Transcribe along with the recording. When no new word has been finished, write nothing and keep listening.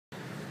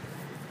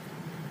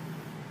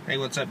Hey,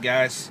 what's up,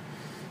 guys?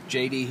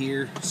 JD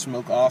here,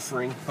 Smoke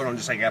Offering. Hold on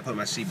just a second, I gotta put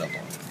my seatbelt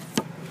on.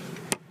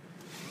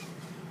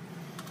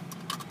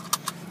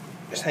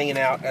 Just hanging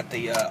out at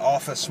the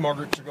office. Small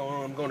groups are going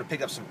on. I'm going to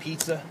pick up some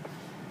pizza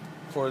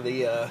for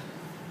the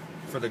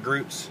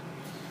groups.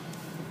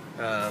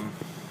 I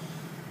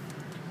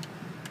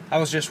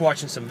was just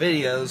watching some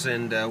videos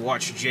and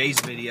watched Jay's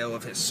video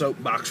of his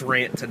soapbox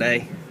rant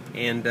today,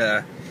 and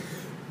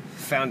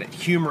found it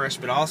humorous,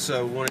 but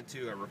also wanted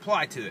to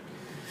reply to it.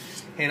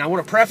 And I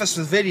want to preface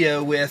the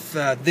video with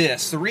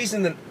this: the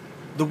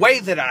way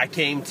that I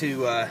came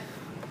to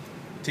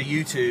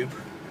YouTube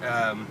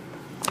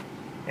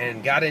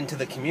and got into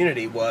the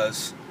community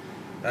was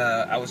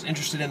I was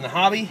interested in the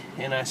hobby,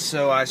 and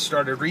so I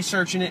started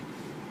researching it.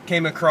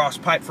 Came across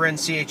Pipe Friend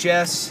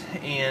CHS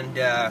and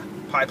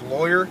Pipe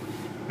Lawyer.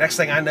 Next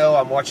thing I know,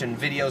 I'm watching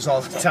videos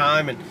all the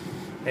time,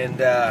 and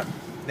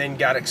then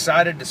got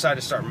excited, decided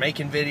to start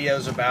making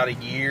videos about a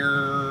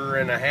year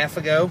and a half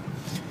ago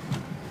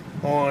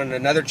on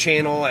another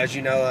channel. As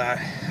you know,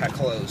 I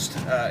closed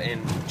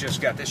and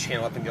just got this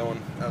channel up and going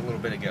a little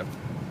bit ago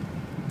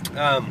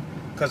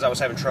because I was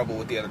having trouble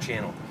with the other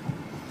channel.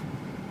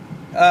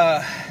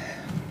 I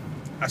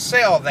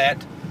say all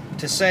that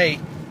to say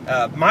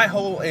my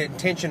whole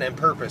intention and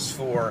purpose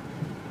for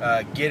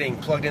getting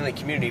plugged into the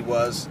community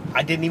was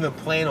I didn't even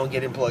plan on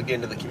getting plugged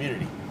into the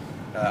community.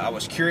 I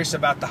was curious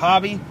about the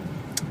hobby,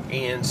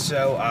 and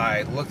so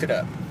I looked it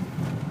up.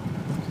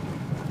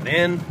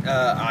 Then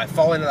I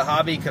fall into the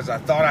hobby because I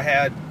thought I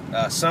had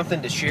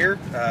something to share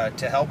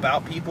to help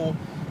out people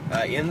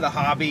in the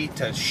hobby,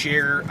 to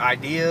share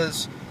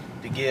ideas,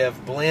 to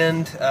give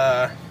blend,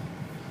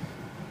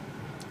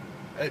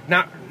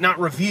 not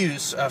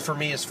reviews for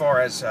me as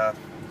far as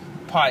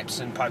pipes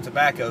and pipe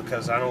tobacco,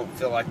 because I don't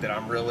feel like that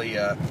I'm really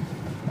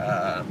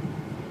I'm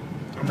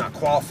not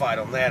qualified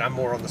on that. I'm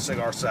more on the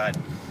cigar side.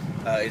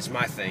 Is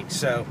my thing.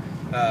 So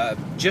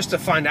just to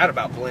find out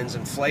about blends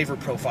and flavor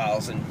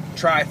profiles and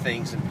try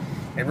things and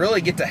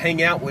really get to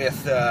hang out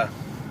with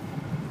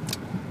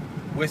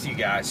you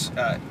guys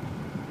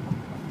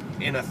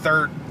in a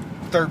third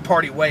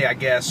party way, I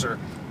guess. Or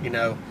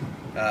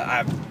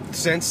I've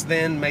since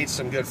then made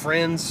some good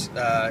friends.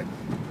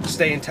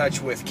 Stay in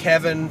touch with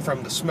Kevin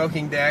from the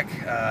Smoking Deck.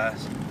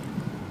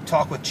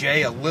 Talk with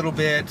Jay a little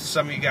bit.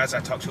 Some of you guys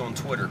I talked to on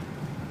Twitter.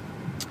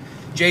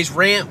 Jay's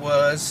rant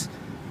was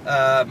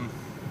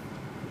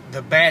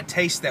the bad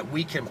taste that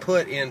we can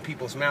put in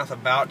people's mouth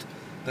about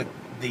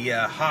the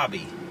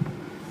hobby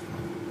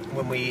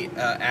when we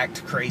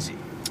act crazy.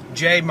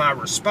 Jay, my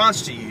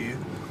response to you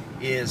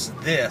is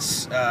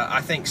this: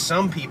 I think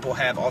some people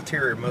have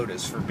ulterior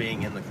motives for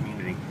being in the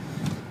community.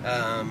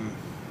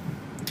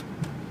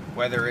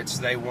 Whether it's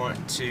they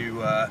want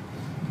to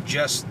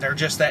they're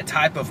just that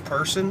type of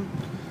person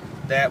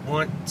that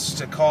wants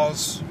to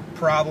cause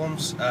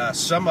problems.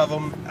 Some of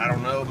them, I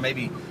don't know,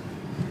 maybe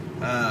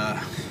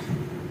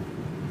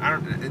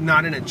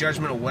not in a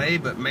judgmental way,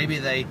 but maybe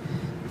they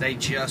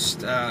just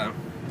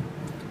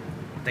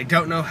they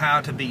don't know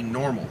how to be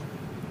normal.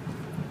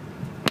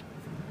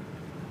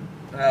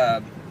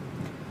 And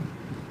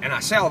I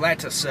say all that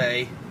to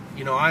say,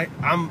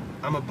 I'm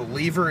a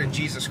believer in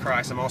Jesus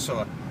Christ. I'm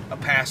also a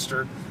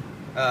pastor,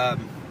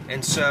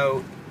 and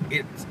so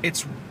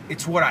it's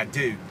what I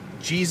do.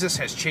 Jesus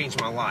has changed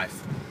my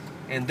life,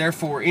 and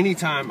therefore,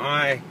 anytime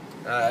I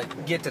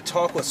get to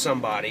talk with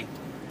somebody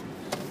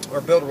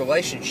or build a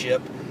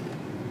relationship,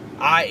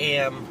 I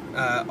am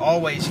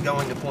always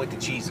going to point to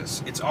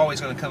Jesus. It's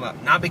always going to come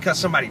up. Not because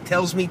somebody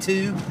tells me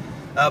to,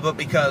 but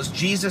because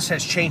Jesus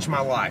has changed my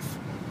life.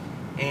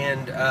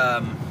 And,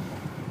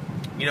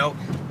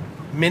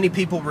 many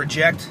people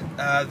reject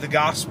the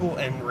gospel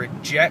and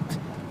reject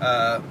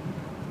the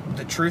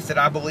truth that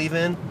I believe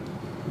in.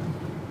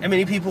 And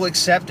many people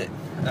accept it.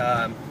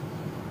 I'm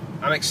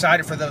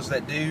excited for those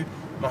that do.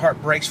 My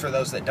heart breaks for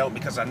those that don't,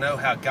 because I know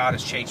how God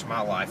has changed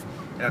my life,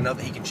 and I know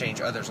that He can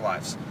change others'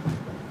 lives.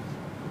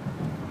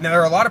 Now,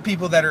 there are a lot of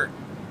people that are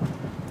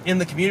in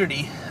the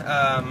community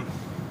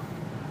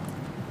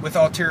with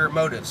ulterior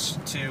motives.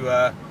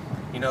 They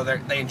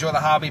enjoy the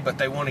hobby, but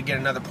they want to get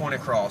another point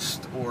across,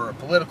 or a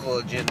political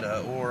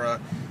agenda, or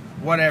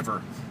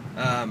whatever.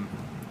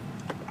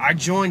 I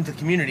joined the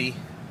community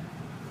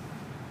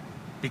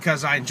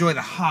because I enjoy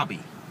the hobby.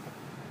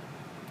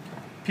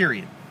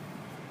 Period.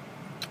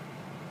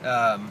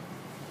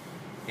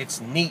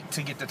 It's neat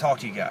to get to talk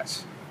to you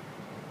guys.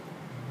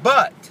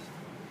 But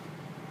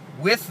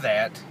with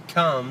that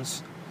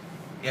comes,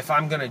 if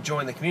I'm going to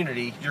join the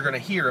community, you're going to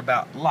hear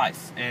about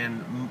life,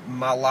 and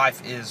my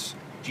life is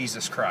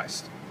Jesus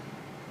Christ.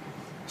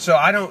 So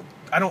I don't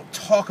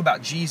talk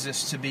about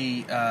Jesus to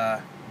be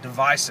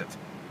divisive,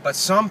 but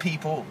some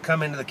people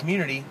come into the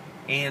community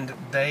and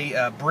they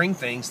bring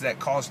things that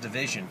cause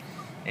division.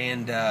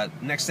 And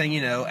next thing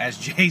you know, as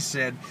Jay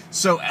said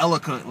so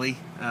eloquently,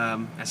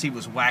 as he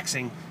was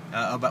waxing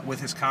about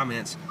with his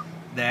comments,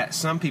 that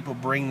some people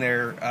bring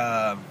their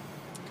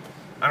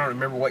I don't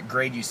remember what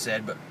grade you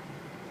said, but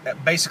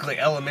basically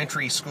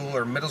elementary school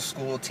or middle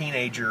school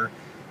teenager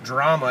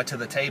drama to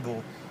the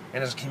table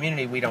And as a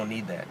community, we don't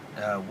need that.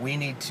 We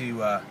need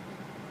to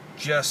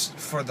just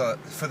for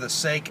the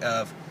sake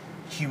of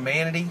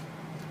humanity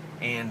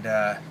and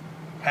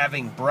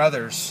having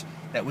brothers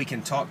that we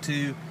can talk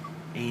to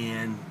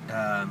and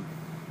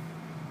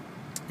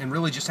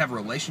really just have a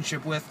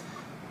relationship with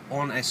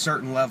on a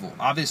certain level.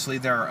 Obviously,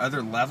 there are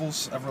other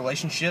levels of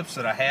relationships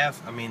that I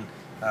have. I mean,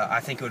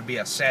 I think it would be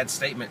a sad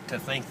statement to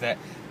think that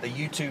the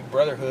YouTube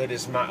brotherhood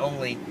is my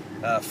only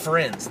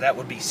friends. That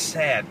would be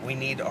sad. We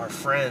need our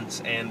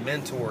friends and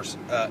mentors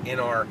in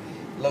our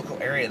local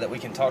area that we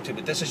can talk to,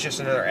 but this is just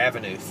another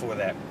avenue for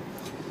that.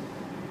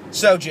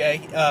 So,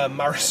 Jay,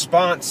 my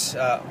response,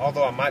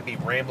 although I might be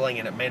rambling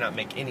and it may not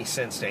make any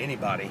sense to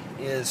anybody,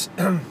 is,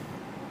 and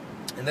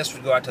this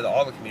would go out to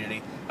all the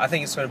community, I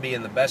think it's going to be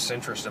in the best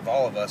interest of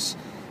all of us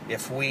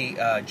if we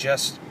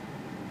just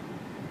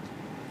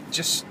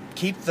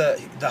keep the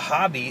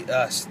hobby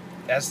as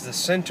the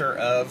center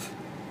of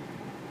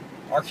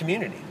our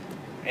community.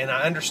 And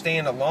I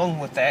understand along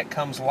with that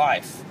comes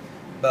life,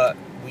 but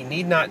we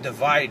need not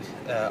divide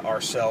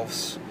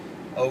ourselves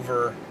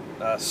over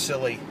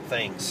silly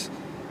things.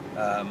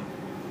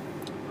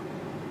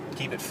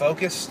 Keep it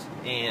focused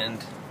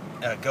and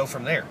go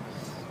from there.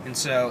 And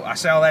so I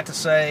say all that to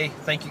say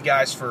thank you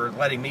guys for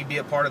letting me be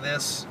a part of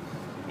this,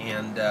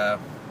 and I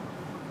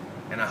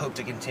hope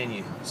to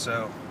continue.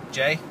 So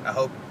Jay, I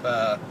hope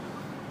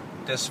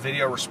this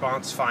video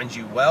response finds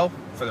you well.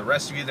 For the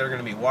rest of you that are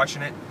going to be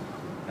watching it,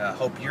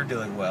 hope you're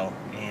doing well.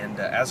 And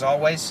as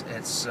always,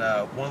 it's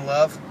one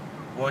love,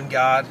 one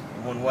God,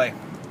 one way.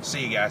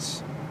 See you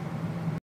guys.